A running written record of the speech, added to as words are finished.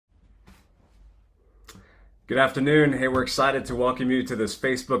Good afternoon. Hey, we're excited to welcome you to this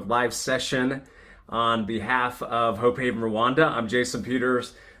Facebook Live session on behalf of Hope Haven Rwanda. I'm Jason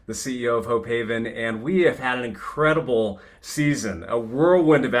Peters, the CEO of Hope Haven, and we have had an incredible season. A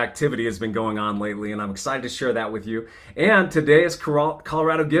whirlwind of activity has been going on lately, and I'm excited to share that with you. And today is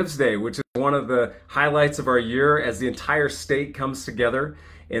Colorado Gives Day, which is one of the highlights of our year as the entire state comes together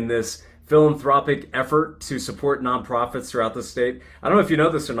in this philanthropic effort to support nonprofits throughout the state. I don't know if you know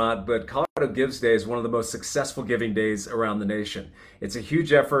this or not, but Colorado Gives Day is one of the most successful giving days around the nation. It's a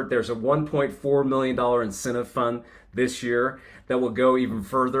huge effort. There's a $1.4 million incentive fund this year that will go even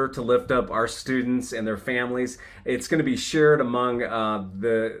further to lift up our students and their families. It's going to be shared among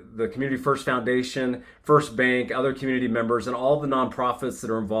the Community First Foundation, First Bank, other community members, and all the nonprofits that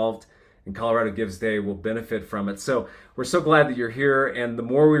are involved in Colorado Gives Day will benefit from it. So we're so glad that you're here, and the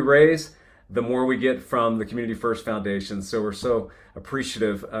more we raise, the more we get from the Community First Foundation. So we're so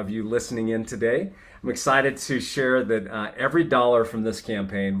appreciative of you listening in today. I'm excited to share that every dollar from this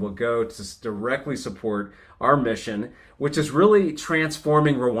campaign will go to directly support our mission, which is really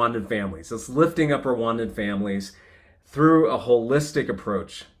transforming Rwandan families. It's lifting up Rwandan families through a holistic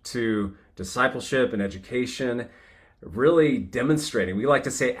approach to discipleship and education, really demonstrating, we like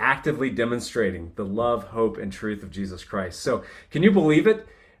to say actively demonstrating the love, hope, and truth of Jesus Christ. So can you believe it?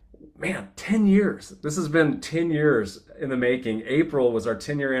 Man, 10 years. This has been 10 years in the making. April was our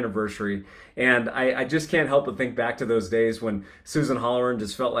 10-year anniversary. And I just can't help but think back to those days when Susan Holloran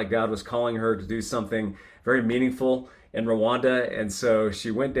just felt like God was calling her to do something very meaningful in Rwanda. And so she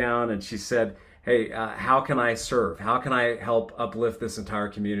went down and she said, hey, how can I serve? How can I help uplift this entire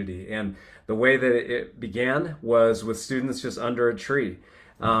community? And the way that it began was with students just under a tree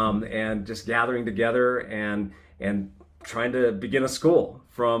and just gathering together and trying to begin a school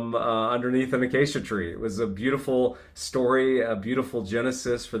from underneath an acacia tree. It was a beautiful story, a beautiful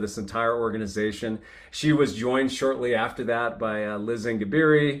genesis for this entire organization. She was joined shortly after that by Liz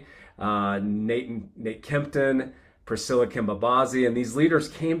Ngabiri, Nate Kempton, Priscilla Kimbabazi, and these leaders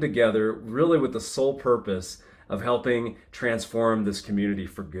came together really with the sole purpose of helping transform this community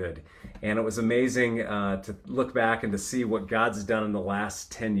for good. And it was amazing to look back and to see what God's done in the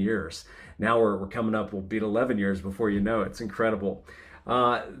last 10 years. Now we're coming up, we'll beat 11 years before you know it. It's incredible.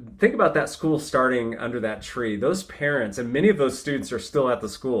 Think about that school starting under that tree. Those parents, and many of those students are still at the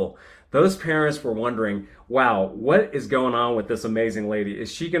school, those parents were wondering, wow, what is going on with this amazing lady?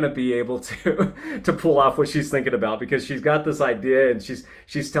 Is she going to be able to pull off what she's thinking about? Because she's got this idea and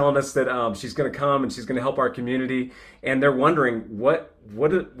she's telling us that she's going to come and she's going to help our community. And they're wondering, what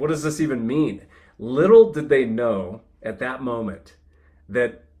does this even mean? Little did they know at that moment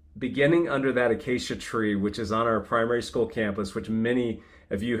that beginning under that acacia tree, which is on our primary school campus, which many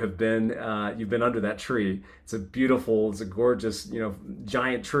of you have been, you've been under that tree. It's a gorgeous,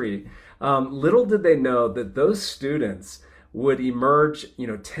 giant tree. Little did they know that those students would emerge,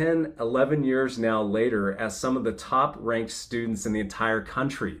 10, 11 years now later as some of the top ranked students in the entire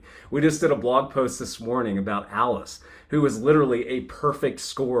country. We just did a blog post this morning about Alice, who was literally a perfect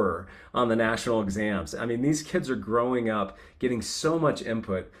scorer on the national exams. I mean, these kids are growing up, getting so much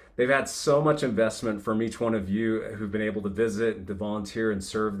input. They've had so much investment from each one of you who've been able to visit and to volunteer and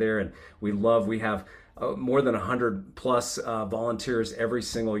serve there. And we have more than 100 plus volunteers every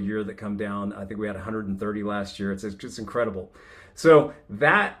single year that come down. I think we had 130 last year. It's just incredible. So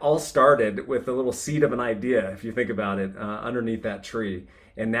that all started with a little seed of an idea, if you think about it, underneath that tree.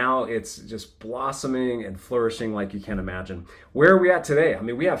 And now it's just blossoming and flourishing like you can't imagine. Where are we at today? I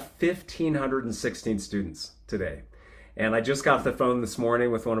mean, we have 1,516 students today. And I just got off the phone this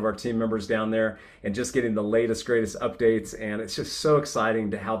morning with one of our team members down there and just getting the latest, greatest updates. And it's just so exciting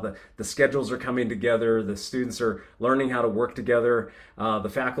to how the schedules are coming together. The students are learning how to work together. The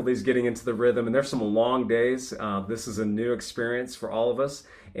faculty is getting into the rhythm. And there's some long days. This is a new experience for all of us.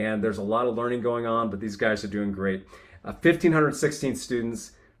 And there's a lot of learning going on, but these guys are doing great. 1,516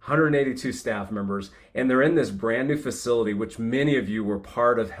 students, 182 staff members, and they're in this brand new facility, which many of you were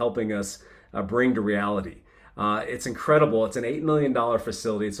part of helping us bring to reality. It's incredible. It's an $8 million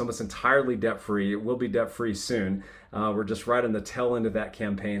facility. It's almost entirely debt-free. It will be debt-free soon. We're just right on the tail end of that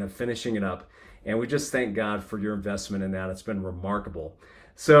campaign of finishing it up. And we just thank God for your investment in that. It's been remarkable.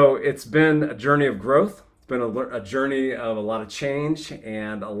 So it's been a journey of growth. It's been a journey of a lot of change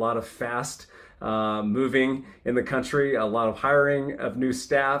and a lot of fast moving in the country, a lot of hiring of new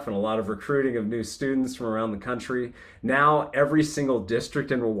staff and a lot of recruiting of new students from around the country. Now every single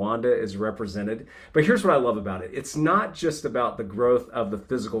district in Rwanda is represented. But here's what I love about it. It's not just about the growth of the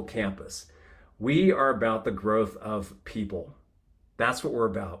physical campus. We are about the growth of people. That's what we're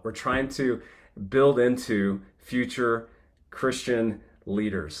about. We're trying to build into future Christian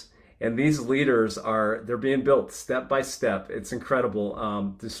leaders. And these leaders they're being built step by step. It's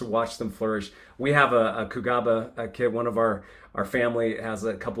incredible just to watch them flourish. We have a Kugaba kid. One of our family has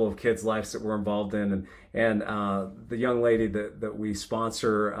a couple of kids' lives that we're involved in, and the young lady that we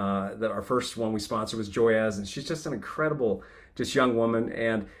sponsor, that our first one we sponsor was Joyaz, and she's just an incredible, just young woman.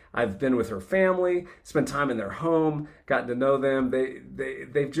 And I've been with her family, spent time in their home, gotten to know them.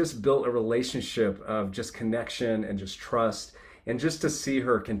 They've just built a relationship of just connection and just trust. And just to see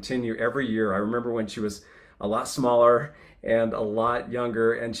her continue every year. I remember when she was a lot smaller and a lot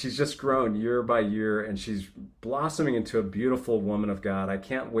younger, and she's just grown year by year, and she's blossoming into a beautiful woman of God. I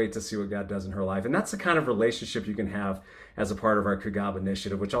can't wait to see what God does in her life. And that's the kind of relationship you can have as a part of our Kugab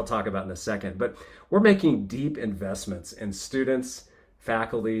initiative, which I'll talk about in a second. But we're making deep investments in students,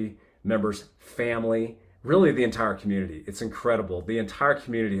 faculty, members, family, really the entire community. It's incredible. The entire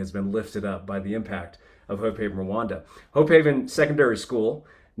community has been lifted up by the impact of Hope Haven Rwanda. Hope Haven Secondary School,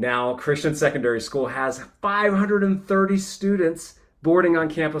 now Christian Secondary School, has 530 students boarding on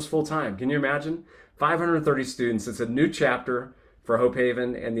campus full time. Can you imagine? 530 students. It's a new chapter for Hope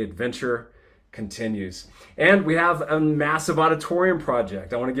Haven, and the adventure continues. And we have a massive auditorium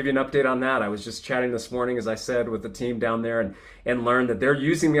project. I want to give you an update on that. I was just chatting this morning, as I said, with the team down there, and learned that they're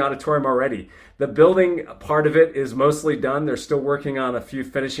using the auditorium already. The building part of it is mostly done. They're still working on a few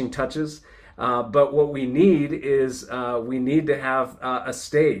finishing touches. But what we need is we need to have a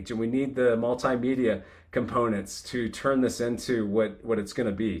stage, and we need the multimedia components to turn this into what it's going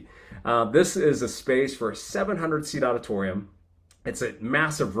to be. This is a space for a 700-seat auditorium. It's a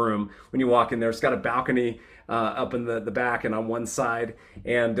massive room when you walk in there. It's got a balcony up in the back and on one side.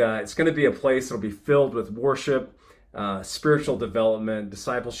 And it's going to be a place that'll be filled with worship, spiritual development,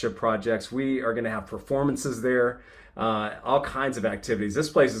 discipleship projects. We are going to have performances there. All kinds of activities. This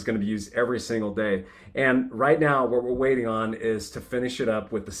place is going to be used every single day. And right now, what we're waiting on is to finish it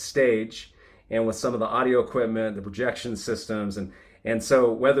up with the stage and with some of the audio equipment, the projection systems. And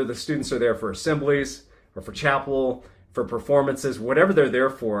so whether the students are there for assemblies or for chapel, for performances, whatever they're there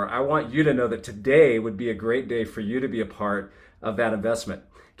for, I want you to know that today would be a great day for you to be a part of that investment.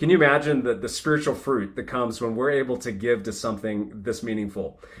 Can you imagine the spiritual fruit that comes when we're able to give to something this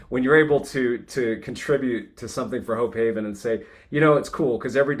meaningful? When you're able to contribute to something for Hope Haven and say, it's cool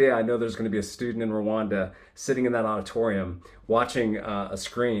because every day I know there's going to be a student in Rwanda sitting in that auditorium watching a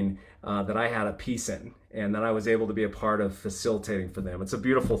screen that I had a piece in, and that I was able to be a part of facilitating for them. It's a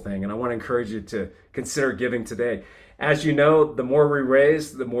beautiful thing, and I want to encourage you to consider giving today. As you know, the more we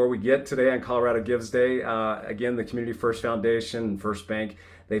raise, the more we get today on Colorado Gives Day. Again, the Community First Foundation and First Bank,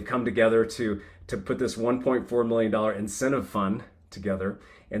 they've come together to put this $1.4 million incentive fund together.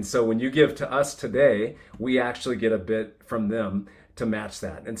 And so when you give to us today, we actually get a bit from them to match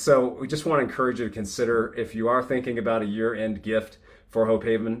that. And so we just want to encourage you to consider, if you are thinking about a year-end gift for Hope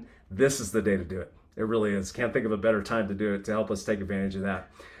Haven, this is the day to do it. It really is. Can't think of a better time to do it to help us take advantage of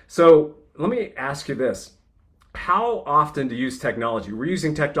that. So let me ask you this. How often do you use technology? We're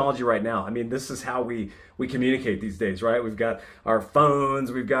using technology right now. I mean, this is how we communicate these days, right? We've got our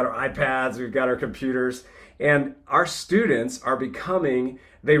phones, we've got our iPads, we've got our computers, and our students are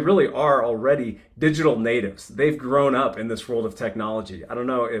they really are already digital natives. They've grown up in this world of technology. I don't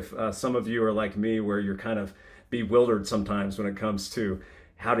know if some of you are like me, where you're kind of bewildered sometimes when it comes to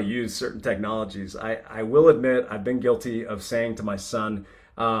how to use certain technologies. I will admit, I've been guilty of saying to my son,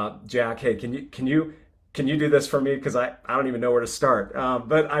 Jack, hey, can you do this for me? Because I don't even know where to start.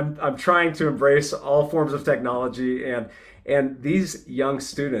 But I'm trying to embrace all forms of technology, and these young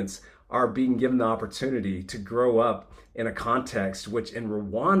students are being given the opportunity to grow up in a context which in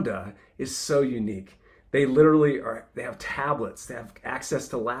Rwanda is so unique. They they have tablets, they have access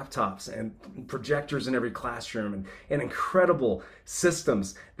to laptops and projectors in every classroom, and incredible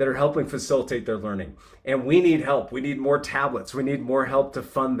systems that are helping facilitate their learning. And we need help. We need more tablets. We need more help to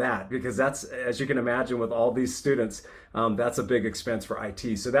fund that, because that's, as you can imagine, with all these students, that's a big expense for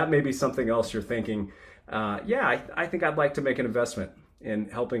IT. So that may be something else you're thinking, I think I'd like to make an investment in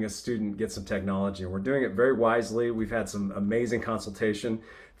helping a student get some technology. And we're doing it very wisely. We've had some amazing consultation.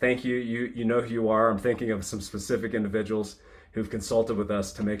 Thank you. You know who you are. I'm thinking of some specific individuals who've consulted with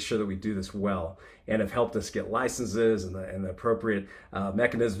us to make sure that we do this well, and have helped us get licenses and the appropriate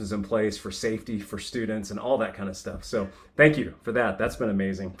mechanisms in place for safety for students and all that kind of stuff. So thank you for that. That's been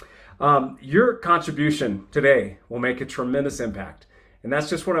amazing. Your contribution today will make a tremendous impact. And that's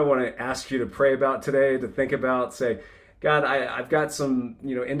just what I want to ask you to pray about today, to think about, say, God, I've got some,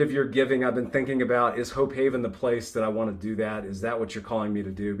 end of year giving I've been thinking about. Is Hope Haven the place that I want to do that? Is that what you're calling me to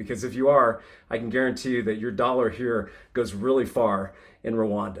do? Because if you are, I can guarantee you that your dollar here goes really far in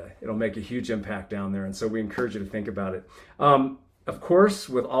Rwanda. It'll make a huge impact down there. And so we encourage you to think about it. of course,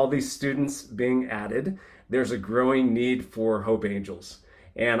 with all these students being added, there's a growing need for Hope Angels.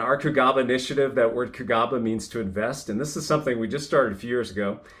 And our Kugaba initiative, that word Kugaba means to invest. And this is something we just started a few years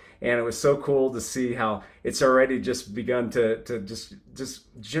ago. And it was so cool to see how it's already just begun to just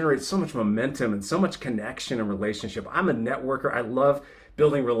generate so much momentum and so much connection and relationship. I'm a networker. I love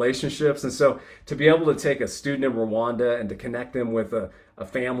building relationships. And so to be able to take a student in Rwanda and to connect them with a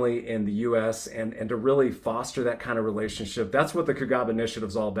family in the US and to really foster that kind of relationship, that's what the Kugaba initiative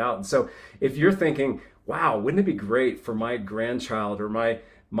is all about. And so if you're thinking, wow, wouldn't it be great for my grandchild or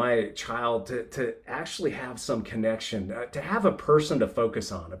my child to actually have some connection, to have a person to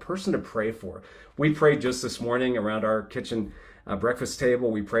focus on, a person to pray for. We prayed just this morning around our kitchen breakfast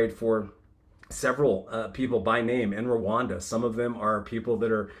table. We prayed for several people by name in Rwanda. Some of them are people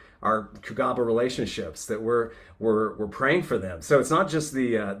that are our Kugaba relationships that we're praying for them. So it's not just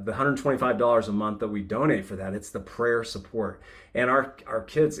the $125 a month that we donate for that. It's the prayer support. And our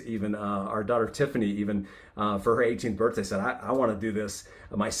kids, even our daughter Tiffany, even for her 18th birthday, said, I want to do this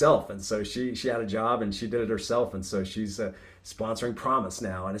myself. And so she had a job and she did it herself. And so she's sponsoring Promise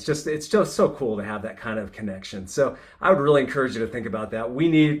now. And it's just so cool to have that kind of connection. So I would really encourage you to think about that. We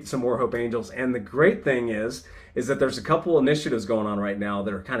need some more Hope Angels. And the great thing is that there's a couple initiatives going on right now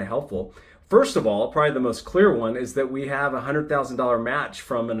that are kind of helpful. First of all, probably the most clear one is that we have a $100,000 match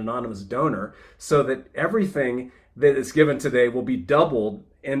from an anonymous donor, so that everything that is given today will be doubled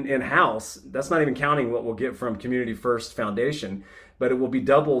in-house. That's not even counting what we'll get from Community First Foundation, but it will be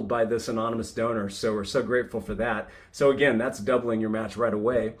doubled by this anonymous donor. So we're so grateful for that. So again, that's doubling your match right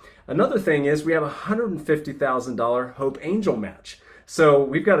away. Another thing is we have a $150,000 Hope Angel match. So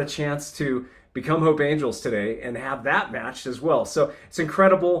we've got a chance to become Hope Angels today and have that matched as well. So it's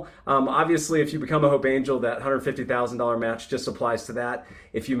incredible. Obviously, if you become a Hope Angel, that $150,000 match just applies to that.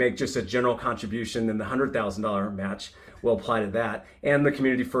 If you make just a general contribution, then the $100,000 match will apply to that, and the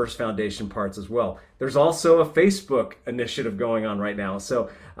Community First Foundation parts as well. There's also a Facebook initiative going on right now. So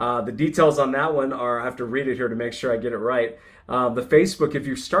the details on that one are, I have to read it here to make sure I get it right. The Facebook, if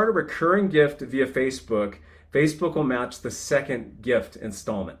you start a recurring gift via Facebook, Facebook will match the second gift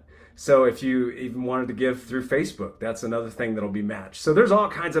installment. So if you even wanted to give through Facebook, that's another thing that'll be matched. So there's all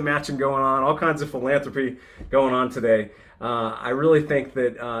kinds of matching going on, all kinds of philanthropy going on today. I really think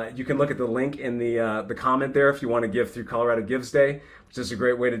that you can look at the link in the comment there if you want to give through Colorado Gives Day, which is a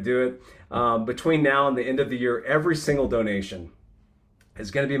great way to do it. Between now and the end of the year, every single donation is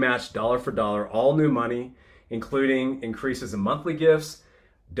going to be matched dollar for dollar, all new money, including increases in monthly gifts,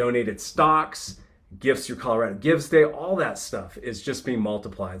 donated stocks, gifts through Colorado Gives Day, all that stuff is just being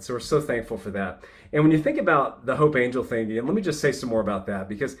multiplied. So we're so thankful for that. And when you think about the Hope Angel thing, and let me just say some more about that,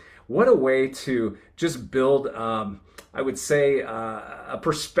 because what a way to just build, I would say, a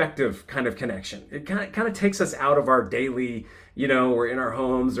perspective kind of connection. It kind of takes us out of our daily, we're in our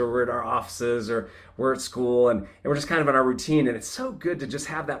homes or we're at our offices or we're at school and we're just kind of in our routine. And it's so good to just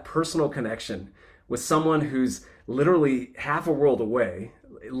have that personal connection with someone who's literally half a world away,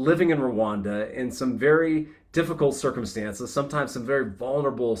 living in Rwanda in some very difficult circumstances, sometimes some very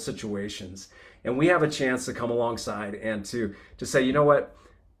vulnerable situations. And we have a chance to come alongside and to say, you know what,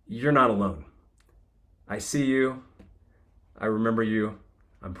 you're not alone. I see you, I remember you,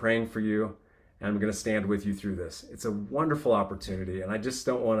 I'm praying for you, and I'm going to stand with you through this. It's a wonderful opportunity, and I just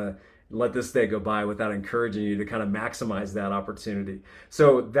don't want to let this day go by without encouraging you to kind of maximize that opportunity.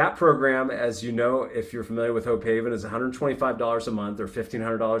 So that program, as you know, if you're familiar with Hope Haven, is $125 a month or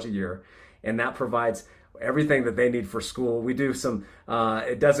 $1,500 a year. And that provides everything that they need for school. We do some,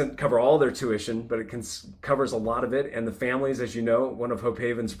 it doesn't cover all their tuition, but it covers a lot of it. And the families, as you know, one of Hope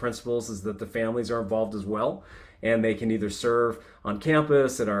Haven's principles is that the families are involved as well. And they can either serve on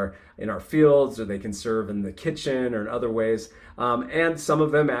campus in our fields, or they can serve in the kitchen or in other ways. And some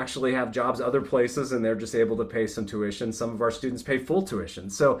of them actually have jobs other places, and they're just able to pay some tuition. Some of our students pay full tuition.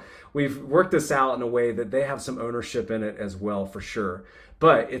 So we've worked this out in a way that they have some ownership in it as well, for sure.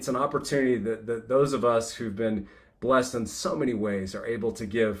 But it's an opportunity that those of us who've been blessed in so many ways are able to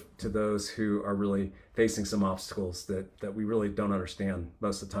give to those who are really facing some obstacles that we really don't understand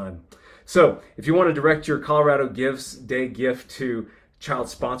most of the time. So if you want to direct your Colorado Gives Day gift to child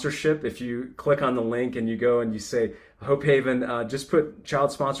sponsorship, if you click on the link and you go and you say Hope Haven, just put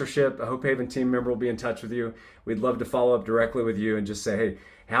child sponsorship, a Hope Haven team member will be in touch with you. We'd love to follow up directly with you and just say, hey,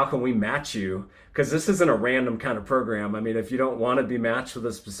 how can we match you? Because this isn't a random kind of program. I mean, if you don't want to be matched with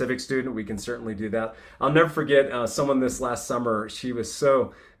a specific student, we can certainly do that. I'll never forget someone this last summer. She was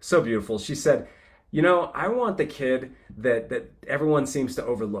so beautiful. She said, I want the kid that everyone seems to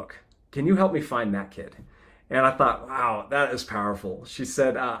overlook. Can you help me find that kid? And I thought, wow, that is powerful. She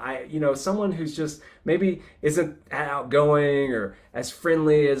said, someone who's just maybe isn't outgoing or as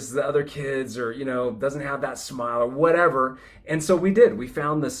friendly as the other kids, or, doesn't have that smile or whatever. And so we did. We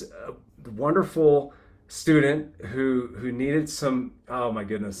found this wonderful student who needed some. Oh my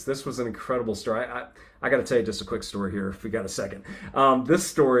goodness, this was an incredible story. I got to tell you just a quick story here if we got a second. This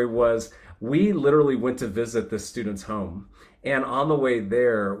story was, we literally went to visit this student's home, and on the way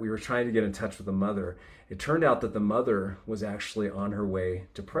there we were trying to get in touch with the mother. It turned out that the mother was actually on her way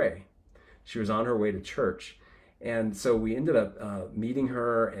to pray. She was on her way to church. And so we ended up meeting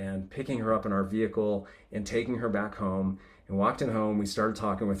her and picking her up in our vehicle and taking her back home, and walked in home. We started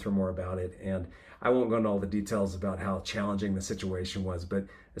talking with her more about it. And I won't go into all the details about how challenging the situation was, but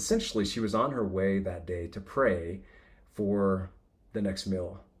essentially she was on her way that day to pray for the next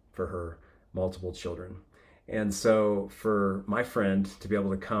meal for her multiple children. And so for my friend to be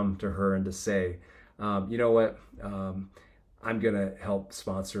able to come to her and to say, you know what, I'm going to help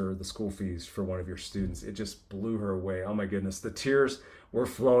sponsor the school fees for one of your students. It just blew her away. Oh my goodness. The tears were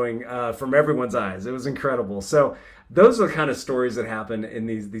flowing from everyone's eyes. It was incredible. So those are the kind of stories that happen in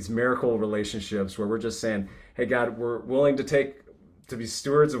these miracle relationships, where we're just saying, hey, God, we're willing to be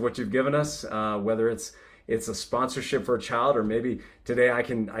stewards of what you've given us, whether it's a sponsorship for a child, or maybe today I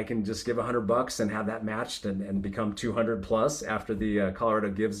can just give $100 and have that matched and become 200 plus after the Colorado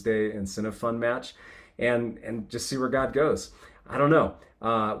Gives Day Incentive Fund match, and just see where God goes. I don't know.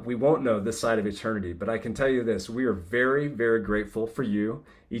 We won't know this side of eternity, but I can tell you this: we are very, very grateful for you,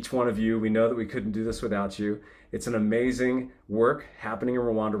 each one of you. We know that we couldn't do this without you. It's an amazing work happening in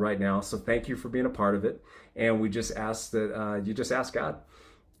Rwanda right now, so thank you for being a part of it. And we just ask that you just ask God,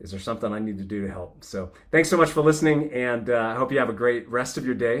 is there something I need to do to help? So thanks so much for listening, and I hope you have a great rest of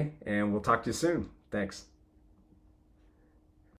your day, and we'll talk to you soon. Thanks.